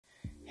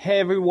Hey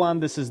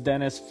everyone, this is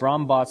Dennis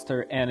from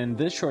Botster, and in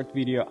this short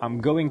video I'm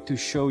going to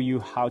show you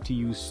how to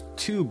use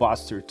two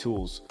Botster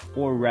tools,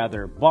 or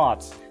rather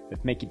bots,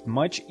 that make it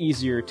much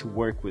easier to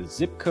work with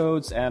zip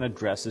codes and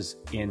addresses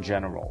in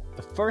general.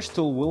 The first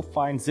tool will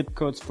find zip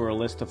codes for a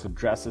list of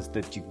addresses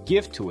that you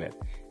give to it,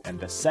 and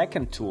the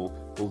second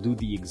tool will do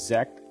the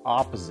exact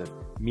opposite,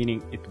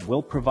 meaning it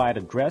will provide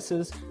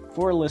addresses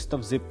for a list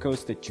of zip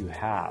codes that you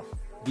have.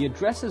 The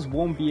addresses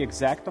won't be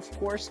exact, of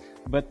course,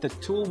 but the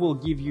tool will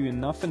give you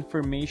enough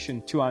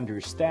information to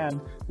understand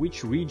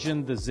which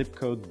region the zip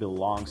code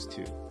belongs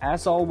to.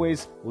 As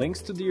always, links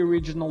to the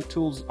original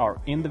tools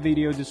are in the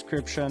video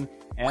description,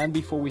 and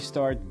before we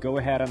start, go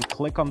ahead and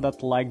click on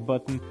that like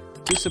button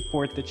to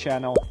support the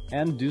channel,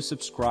 and do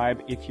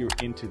subscribe if you're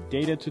into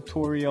data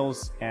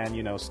tutorials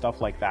and stuff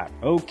like that.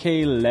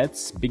 Okay,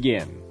 let's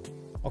begin.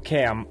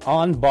 Okay, I'm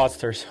on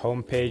Botster's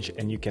homepage,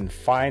 and you can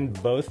find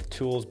both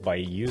tools by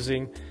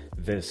using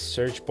this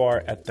search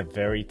bar at the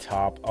very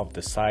top of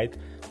the site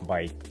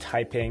by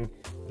typing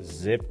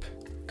zip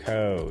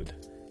code.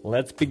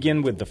 Let's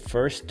begin with the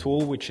first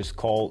tool, which is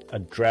called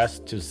Address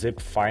to Zip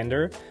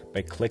Finder,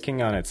 by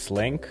clicking on its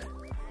link.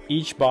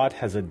 Each bot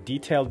has a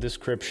detailed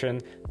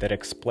description that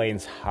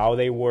explains how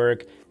they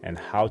work and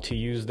how to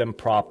use them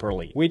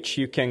properly, which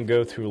you can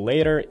go through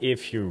later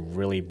if you're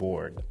really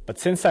bored. But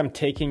since I'm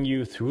taking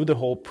you through the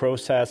whole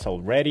process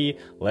already,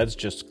 let's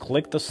just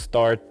click the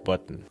Start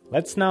button.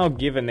 Let's now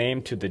give a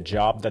name to the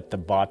job that the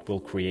bot will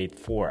create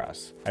for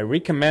us. I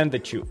recommend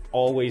that you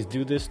always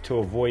do this to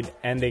avoid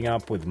ending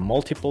up with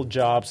multiple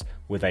jobs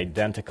with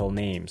identical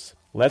names.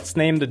 Let's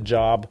name the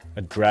job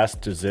Address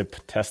to Zip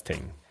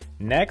Testing.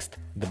 Next,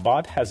 the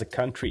bot has a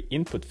country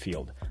input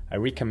field. I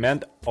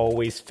recommend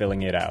always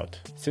filling it out.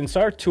 Since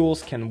our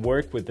tools can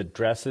work with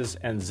addresses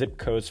and zip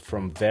codes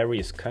from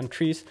various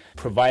countries,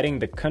 providing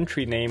the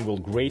country name will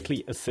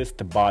greatly assist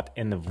the bot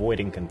in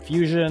avoiding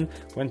confusion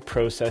when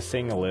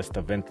processing a list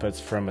of inputs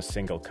from a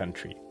single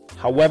country.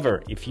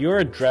 However, if your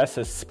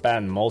addresses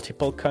span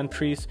multiple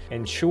countries,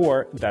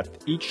 ensure that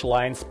each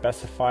line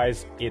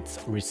specifies its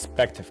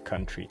respective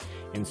country.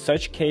 In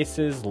such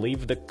cases,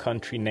 leave the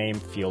country name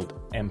field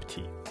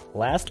empty.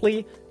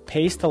 Lastly,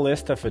 paste a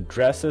list of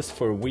addresses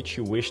for which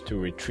you wish to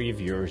retrieve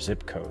your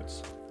zip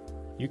codes.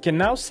 You can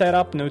now set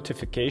up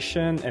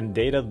notification and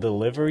data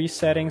delivery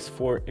settings.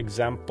 For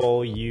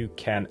example, you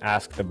can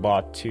ask the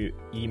bot to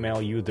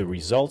email you the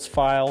results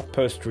file,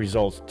 post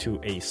results to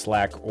a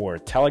Slack or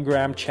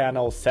Telegram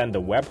channel, send a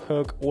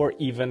webhook, or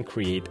even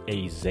create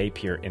a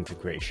Zapier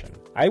integration.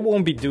 I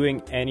won't be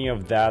doing any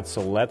of that,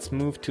 so let's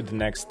move to the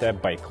next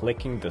step by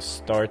clicking the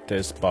Start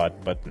This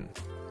Bot button.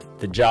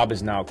 The job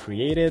is now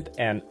created,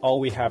 and all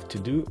we have to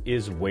do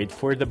is wait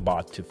for the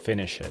bot to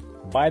finish it.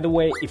 By the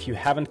way, if you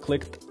haven't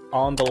clicked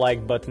on the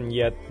like button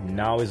yet,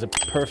 now is a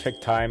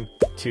perfect time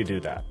to do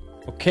that.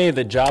 Okay,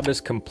 the job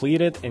is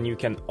completed, and you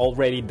can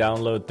already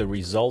download the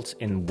results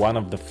in one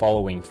of the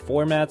following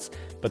formats,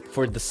 but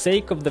for the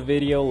sake of the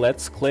video,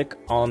 let's click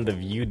on the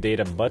View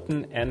Data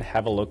button and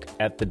have a look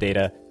at the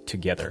data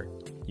together.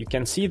 You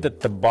can see that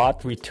the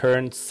bot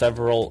returned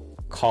several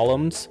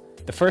columns.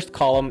 The first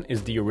column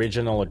is the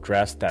original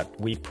address that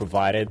we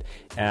provided,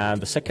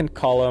 and the second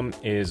column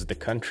is the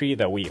country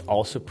that we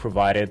also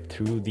provided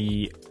through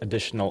the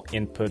additional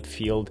input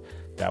field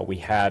that we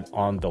had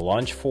on the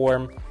launch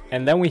form.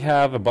 And then we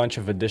have a bunch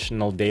of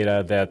additional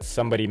data that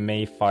somebody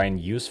may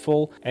find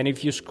useful. And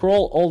if you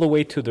scroll all the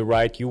way to the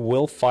right, you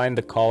will find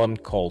the column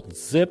called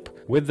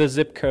Zip with the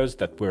zip codes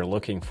that we're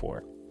looking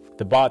for.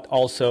 The bot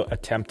also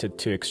attempted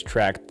to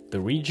extract the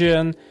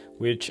region,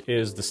 which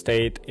is the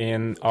state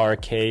in our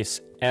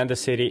case, and the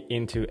city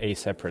into a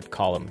separate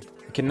column.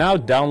 You can now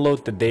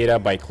download the data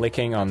by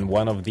clicking on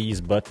one of these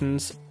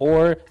buttons,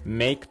 or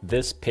make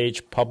this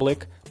page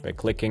public by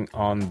clicking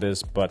on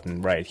this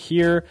button right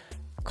here,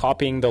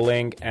 copying the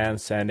link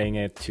and sending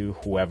it to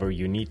whoever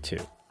you need to.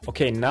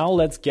 Okay, now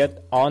let's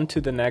get on to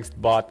the next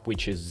bot,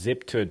 which is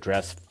Zip to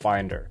Address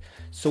Finder.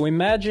 So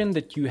imagine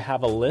that you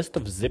have a list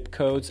of zip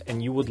codes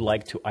and you would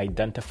like to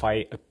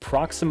identify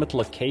approximate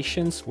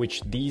locations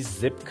which these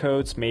zip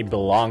codes may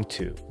belong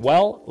to.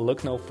 Well,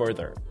 look no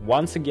further.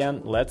 Once again,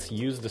 let's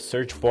use the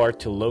search bar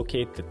to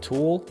locate the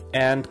tool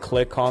and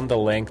click on the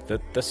link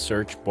that the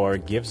search bar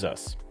gives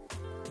us.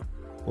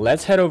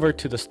 Let's head over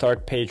to the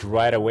start page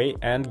right away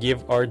and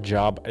give our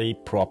job a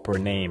proper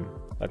name.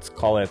 Let's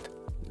call it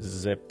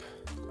Zip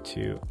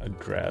to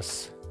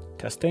Address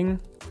Testing.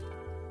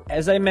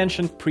 As I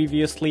mentioned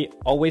previously,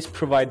 always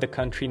provide the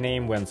country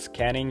name when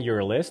scanning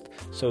your list.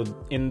 So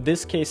in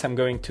this case, I'm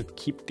going to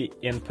keep the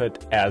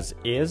input as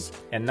is.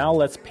 And now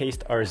let's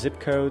paste our zip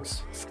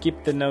codes,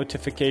 skip the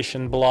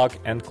notification block,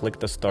 and click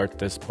the Start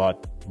This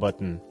Bot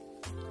button.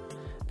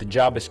 The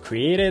job is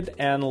created,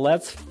 and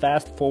let's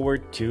fast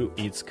forward to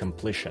its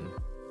completion.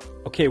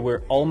 Okay,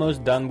 we're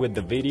almost done with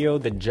the video.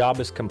 The job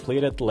is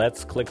completed.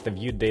 Let's click the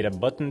View Data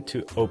button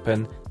to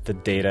open the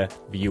data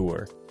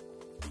viewer.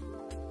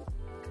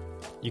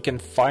 You can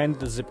find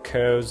the zip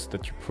codes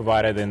that you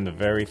provided in the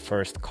very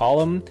first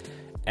column,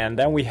 And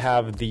then we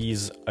have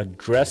these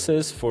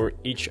addresses for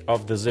each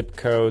of the zip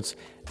codes.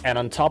 And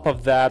on top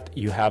of that,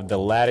 you have the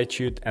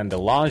latitude and the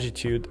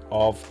longitude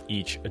of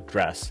each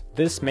address.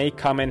 This may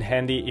come in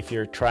handy if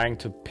you're trying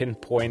to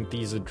pinpoint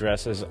these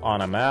addresses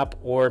on a map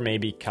or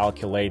maybe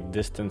calculate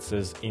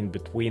distances in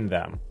between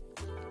them.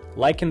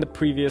 Like in the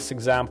previous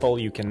example,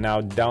 you can now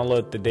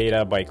download the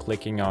data by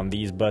clicking on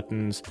these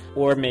buttons,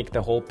 or make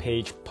the whole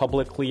page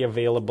publicly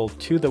available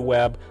to the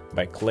web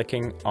by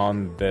clicking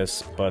on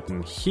this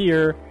button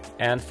here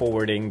and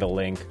forwarding the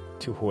link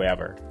to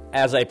whoever.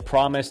 As I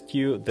promised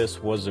you,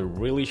 this was a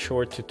really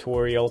short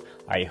tutorial.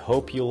 I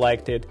hope you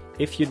liked it.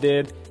 If you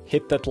did,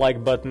 hit that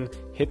like button,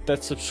 hit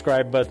that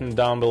subscribe button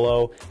down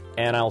below,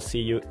 and I'll see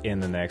you in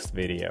the next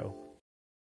video.